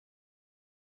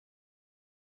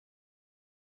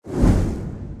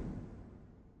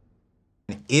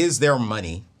is there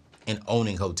money in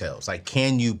owning hotels? Like,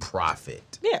 can you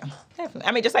profit? Yeah, definitely.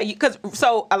 I mean, just like you,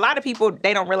 so a lot of people,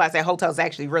 they don't realize that hotels are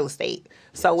actually real estate.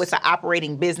 So it's an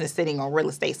operating business sitting on real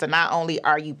estate. So not only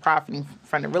are you profiting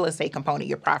from the real estate component,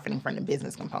 you're profiting from the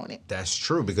business component. That's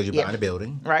true, because you're buying a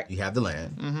building. Right. You have the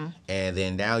land. And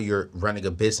then now you're running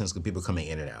a business with people coming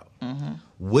in and out.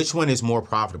 Which one is more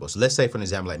profitable? So let's say, for an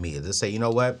example like me, let's say, you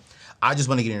know what? I just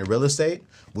want to get into real estate.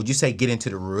 Would you say get into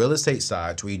the real estate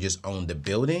side where you just own the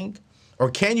building? Or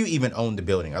can you even own the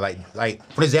building? Or like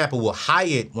for example, will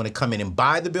Hyatt want to come in and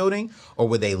buy the building, or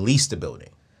will they lease the building?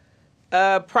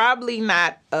 Probably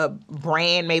not a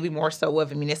brand, maybe more so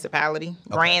of a municipality.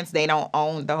 Okay. Brands, they don't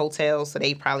own the hotels, so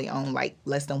they probably own like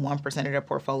less than 1% of their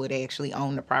portfolio. They actually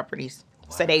own the properties.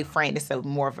 Wow. So it's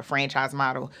more of a franchise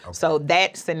model. Okay. So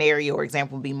that scenario or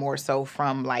example would be more so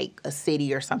from like a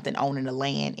city or something owning the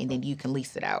land, and then you can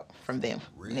lease it out from them.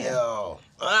 Real. Yeah.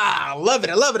 I love it,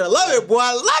 boy. I love it, boy.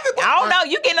 I don't know.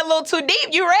 You getting a little too deep.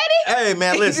 You ready? Hey,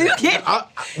 man, listen.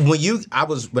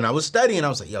 When I was studying, I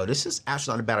was like, yo, this is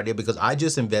actually not a bad idea, because I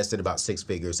just invested about 6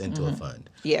 figures into a fund.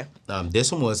 Yeah.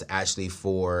 This one was actually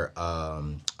for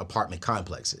apartment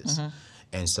complexes.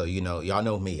 And so, y'all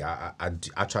know me.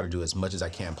 I try to do as much as I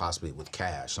can possibly with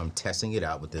cash. So I'm testing it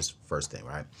out with this first thing,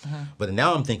 right? But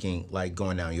now I'm thinking, like,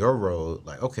 going down your road,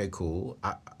 like, okay, cool.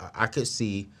 I could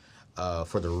see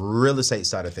for the real estate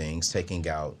side of things, taking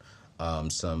out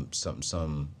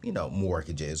some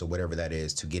mortgages or whatever that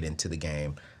is to get into the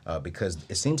game, because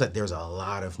it seems like there's a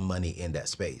lot of money in that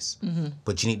space.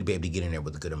 But you need to be able to get in there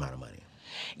with a good amount of money.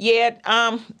 Yeah,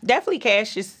 definitely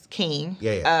cash is king.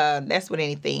 Yeah. That's with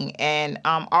anything. And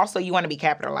also you want to be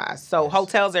capitalized. So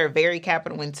hotels are very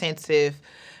capital intensive,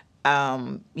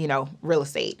 real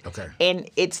estate. Okay. And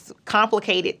it's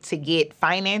complicated to get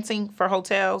financing for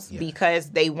hotels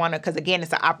because they want to, because again,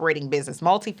 it's an operating business.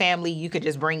 Multifamily, you could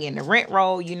just bring in the rent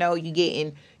roll, you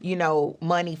getting,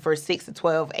 money for 6 to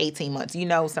 12, 18 months.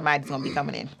 Somebody's going to be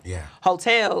coming in. Yeah.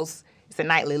 Hotels, it's a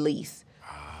nightly lease.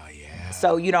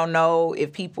 So you don't know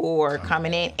if people are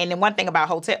coming in. And then one thing about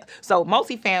so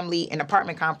multifamily and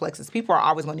apartment complexes, people are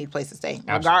always going to need a place to stay,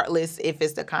 regardless if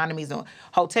it's the economy's doing.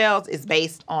 Hotels is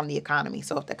based on the economy.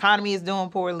 So if the economy is doing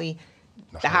poorly,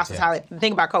 the hospitality.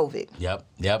 Think about COVID.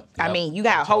 Yep. I mean, you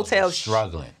got hotels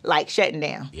struggling, like shutting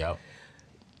down. Yep.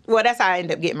 Well, that's how I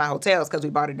ended up getting my hotels, because we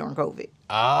bought it during COVID.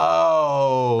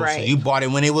 Oh, right. So you bought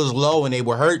it when it was low and they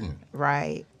were hurting.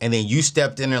 Right. And then you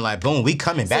stepped in and like, boom, we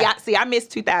coming back. See, I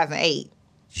missed 2008.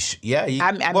 Yeah.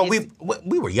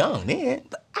 We were young then.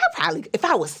 I probably, if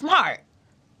I was smart,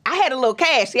 I had a little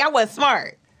cash. See, I wasn't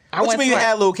smart. What you mean you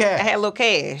had a little cash? I had a little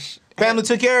cash. Family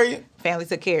took care of you? Family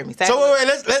took care of me. So wait,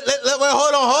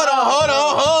 hold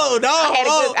on.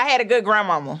 I had a good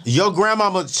grandmama. Your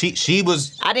grandmama, she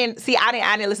was. I didn't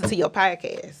listen to your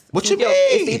podcast. What you mean?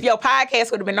 If your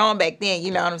podcast would have been on back then,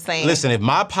 you know what I'm saying? Listen, if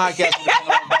my podcast would have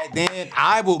been on back then,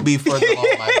 I would be further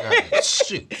along my journey.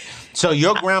 Shoot. So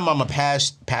your grandmama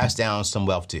passed down some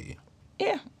wealth to you.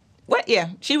 Yeah. What? Yeah,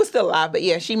 she was still alive, but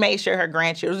yeah, she made sure her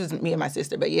grandchildren, it was just me and my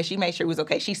sister, but yeah, she made sure it was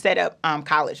okay. She set up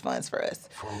college funds for us.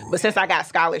 But since I got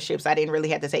scholarships, I didn't really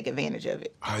have to take advantage of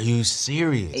it. Are you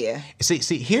serious? Yeah.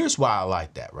 See, here's why I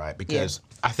like that, right? Because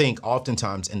I think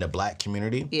oftentimes in the Black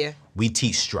community, we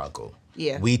teach struggle.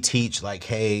 Yeah. We teach like,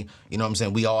 hey, you know what I'm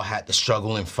saying? We all had to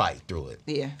struggle and fight through it.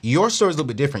 Yeah. Your story's a little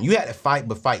bit different. You had to fight,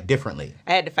 but fight differently.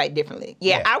 I had to fight differently.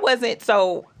 Yeah. I wasn't,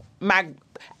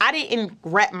 I didn't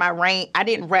wrap my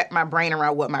brain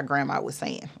around what my grandma was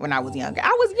saying when I was younger.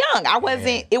 I was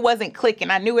young. It wasn't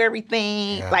clicking. I knew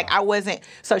everything. Yeah. Like I wasn't,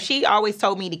 so she always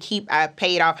told me to keep a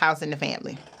paid off house in the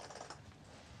family.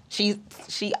 She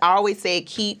always said,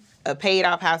 keep a paid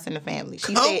off house in the family.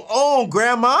 She Come said, on,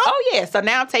 Grandma. Oh yeah. So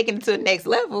now I'm taking it to the next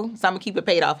level. So I'm gonna keep a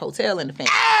paid off hotel in the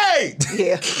family. Hey!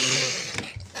 Yeah.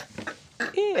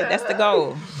 Yeah, that's the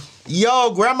goal.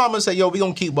 Yo, Grandmama said, yo, we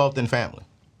gonna keep wealth in the family.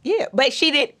 Yeah, but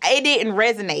it didn't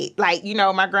resonate. Like,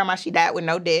 my grandma, she died with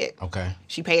no debt. Okay.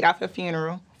 She paid off her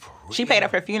funeral. She paid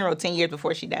off her funeral 10 years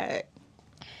before she died.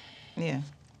 Yeah.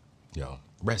 Yo,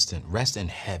 rest in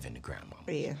heaven, Grandma.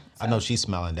 Yeah. I know she's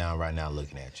smiling down right now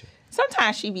looking at you.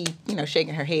 Sometimes she be,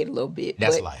 shaking her head a little bit.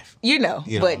 That's life.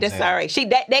 But that's all right.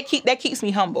 That keeps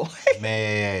me humble.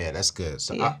 Man, yeah, that's good.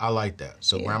 So I like that.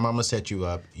 So Grandmama set you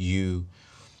up. You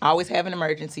always have an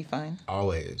emergency fund.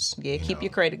 Always. Yeah, keep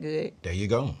your credit good. There you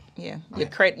go. Yeah, your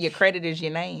credit is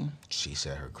your name. She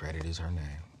said her credit is her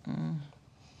name.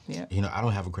 Yeah. I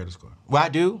don't have a credit score. Well, I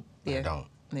do. But I don't.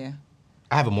 Yeah.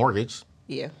 I have a mortgage.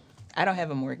 Yeah, I don't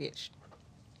have a mortgage.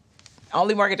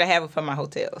 Only mortgage I have is for my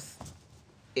hotels.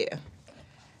 Yeah.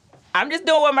 I'm just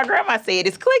doing what my grandma said.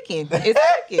 It's clicking. It's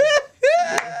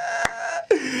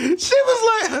clicking. She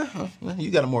was like,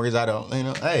 you got a mortgage, I don't. You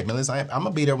know, hey, Melissa, I'm going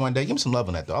to be there one day. Give me some love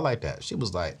on that, though. I like that. She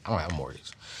was like, I don't have a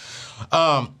mortgage.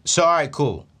 So, all right,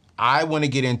 cool. I want to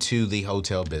get into the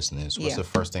hotel business. What's the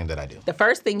first thing that I do? The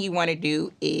first thing you want to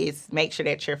do is make sure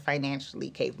that you're financially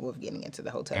capable of getting into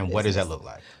the hotel business. What does that look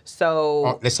like?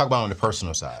 So let's talk about on the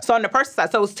personal side. So on the personal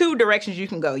side, so it's two directions you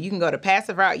can go. You can go the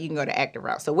passive route, you can go the active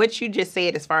route. So what you just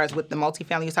said as far as with the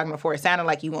multifamily you were talking about before, it sounded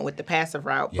like you went with the passive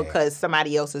route because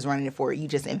somebody else is running it for you. You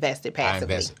just invested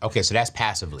passively. Okay, so that's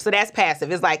passively. So that's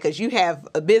passive. It's like, because you have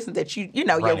a business that you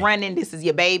know, you're running, this is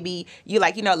your baby. You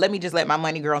like, you know, let me just let my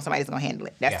money grow and somebody's going to handle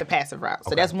it. That's the passive route.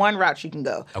 So that's one route you can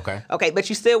go. Okay, but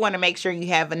you still want to make sure you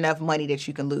have enough money that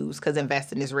you can lose because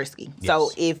investing is risky. Yes. So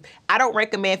if I don't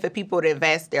recommend for people to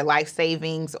invest their life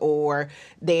savings or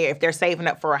if they're saving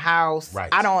up for a house,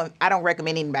 I don't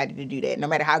recommend anybody to do that, no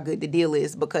matter how good the deal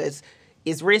is, because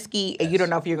it's risky and you don't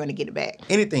know if you're going to get it back.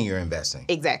 Anything you're investing.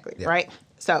 Exactly, right?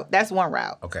 So that's one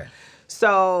route. Okay.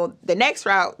 So the next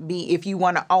route be if you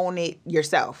want to own it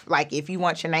yourself. Like if you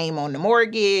want your name on the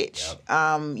mortgage,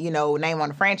 you know, name on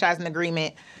the franchising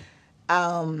agreement,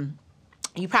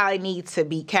 you probably need to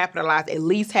be capitalized, at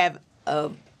least have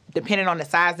depending on the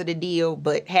size of the deal,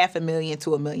 but $500,000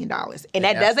 to $1 million. And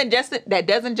that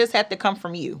doesn't just have to come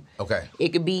from you. Okay.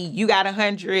 It could be you got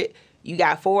 100, you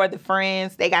got 4 of the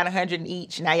friends, they got 100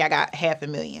 each, now y'all got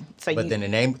 $500,000. So then the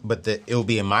name, it will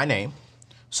be in my name.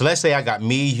 So let's say I got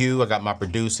me, you, I got my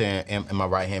producer, and my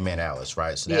right-hand man, Alice,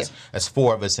 right? So that's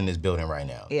 4 of us in this building right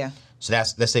now. Yeah. So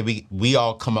let's say we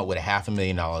all come up with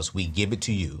 $500,000. We give it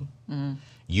to you. Mm-hmm.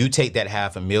 You take that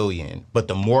 $500,000, but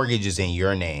the mortgage is in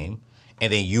your name,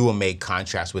 and then you will make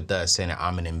contracts with us saying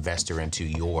I'm an investor into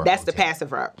your That's hotel. the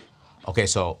passive route. Okay,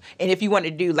 so... And if you want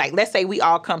to do, like, let's say we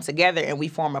all come together and we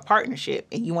form a partnership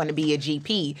and you want to be a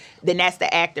GP, then that's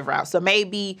the active route. So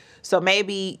maybe,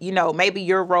 you know, maybe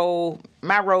your role,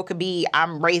 my role could be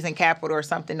I'm raising capital or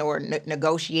something, or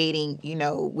negotiating, you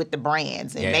know, with the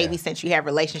brands. And maybe since you have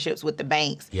relationships with the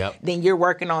banks, then you're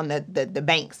working on the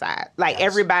bank side. Like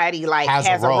everybody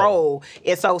has a role.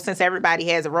 And so since everybody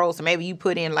has a role, so maybe you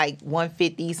put in like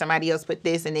 150, somebody else put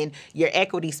this, and then your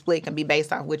equity split can be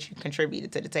based off what you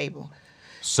contributed to the table.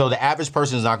 So the average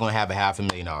person is not going to have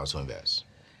 $500,000 to invest.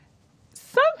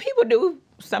 Some people do.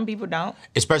 Some people don't.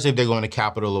 Especially if they're going to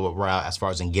capital route as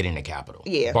far as in getting the capital.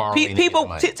 Yeah.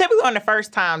 People typically on the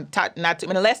first time,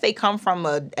 unless they come from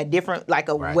a different, like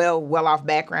a well-off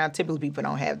background, typically people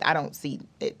don't have, I don't see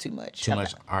it too much. Too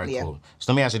much? All right, cool.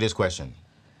 So let me answer this question.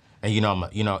 And you know I'm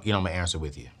going to answer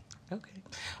with you. Okay.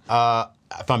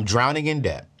 If I'm drowning in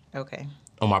debt. Okay.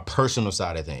 On my personal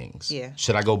side of things,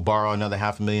 should I go borrow another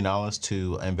 $500,000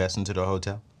 to invest into the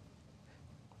hotel?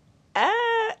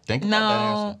 Think about that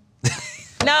answer.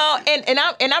 No, and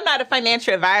I'm not a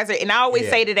financial advisor, and I always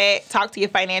say to that, talk to your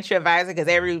financial advisor, because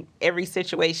every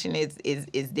situation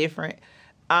is different.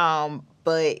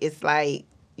 But it's like,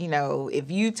 you know,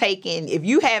 if you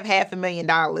have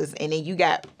 $500,000 and then you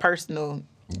got personal.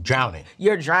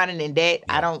 You're drowning in debt.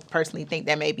 I don't personally think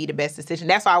that may be the best decision.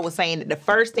 That's why I was saying that the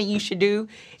first thing you should do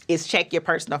is check your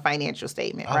personal financial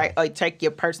statement, right? Or check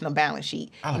your personal balance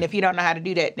sheet. And if you don't know how to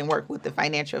do that, then work with the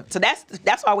financial. So that's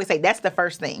why I always say that's the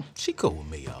first thing. She cool with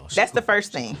me, y'all. That's the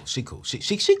first thing. She cool.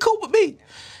 She cool with me.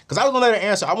 Because I was gonna let her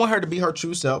answer. I want her to be her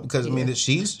true self, because I mean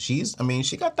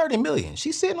she got $30 million.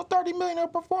 She's sitting on $30 million in her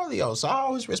portfolio. So I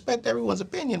always respect everyone's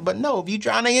opinion. But no, if you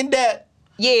drowning in debt.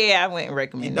 Yeah, I wouldn't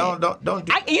recommend that. Don't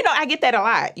do that. You know, I get that a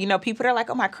lot. You know, people are like,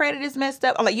 oh, my credit is messed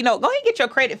up. I'm like, you know, go ahead and get your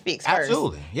credit fixed first.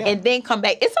 Absolutely, yeah. And then come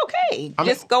back. It's okay.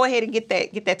 Just go ahead and get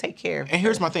that taken care of. And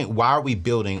here's my thing. Why are we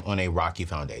building on a rocky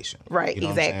foundation? Right, you know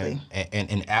exactly.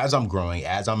 And as I'm growing,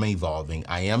 as I'm evolving,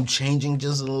 I am changing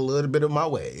just a little bit of my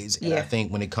ways. And I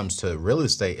think when it comes to real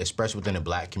estate, especially within the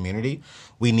Black community,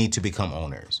 we need to become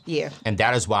owners. Yeah. And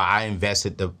that is why I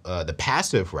invested the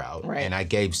passive route. Right. And I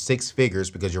gave 6 figures,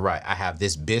 because you're right. I have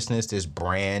this business, this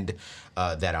brand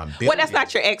that I'm building. Well, that's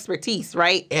not your expertise,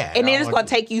 right? Yeah. And then it's going to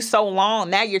take you so long.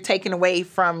 Now you're taking away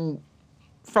from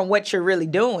what you're really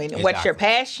doing, what your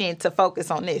passion to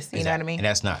focus on this. You know what I mean? And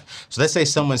that's not. So let's say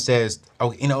someone says,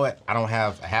 oh, you know what? I don't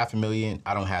have $500,000.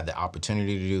 I don't have the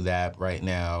opportunity to do that right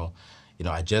now. You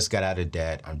know, I just got out of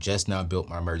debt. I'm just now built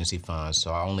my emergency funds,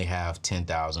 so I only have $10,000,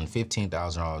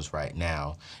 $15,000 right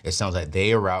now. It sounds like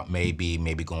their route may be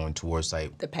going towards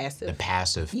like the passive. The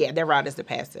passive. Yeah, their route is the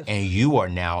passive. And you are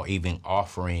now even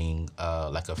offering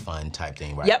like a fund type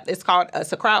thing, right? Yep, it's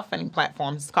a crowdfunding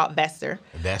platform. It's called Vestor.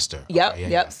 Vestor. Yep, okay,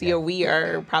 yep. So we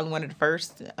are probably one of the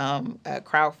first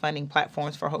crowdfunding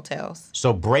platforms for hotels.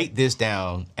 So break this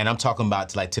down, and I'm talking about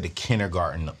to the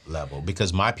kindergarten level,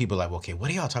 because my people are like, okay,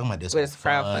 what are y'all talking about this? What's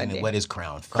crowdfunding? What is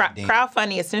crowdfunding?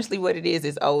 Crowdfunding, essentially what it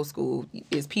is old school.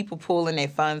 Is people pulling their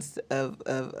funds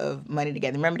of money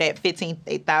together. Remember that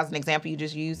 15,000 example you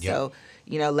just used? Yep. So,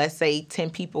 let's say 10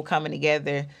 people coming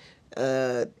together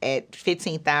at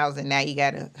 15,000. Now you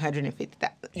got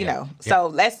 150,000. So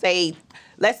let's say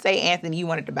Anthony, you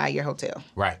wanted to buy your hotel.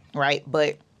 Right. Right,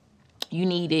 but you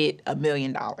needed $1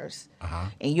 million,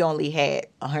 and you only had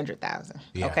 100,000.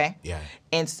 Yeah, okay. yeah.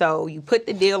 And so you put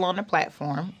the deal on the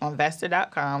platform on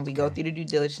Investor.com. We go through the due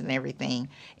diligence and everything,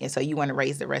 and so you want to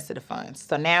raise the rest of the funds.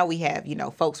 So now we have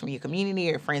folks from your community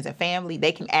or friends and family.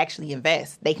 They can actually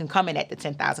invest. They can come in at the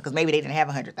 10,000 because maybe they didn't have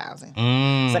 100,000,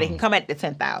 so they can come at the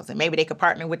 10,000. Maybe they could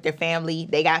partner with their family.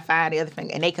 They got 5 the other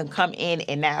thing, and they can come in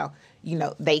and now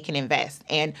they can invest.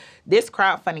 And this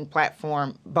crowdfunding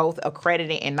platform, both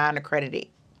accredited and non-accredited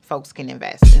folks can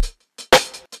invest.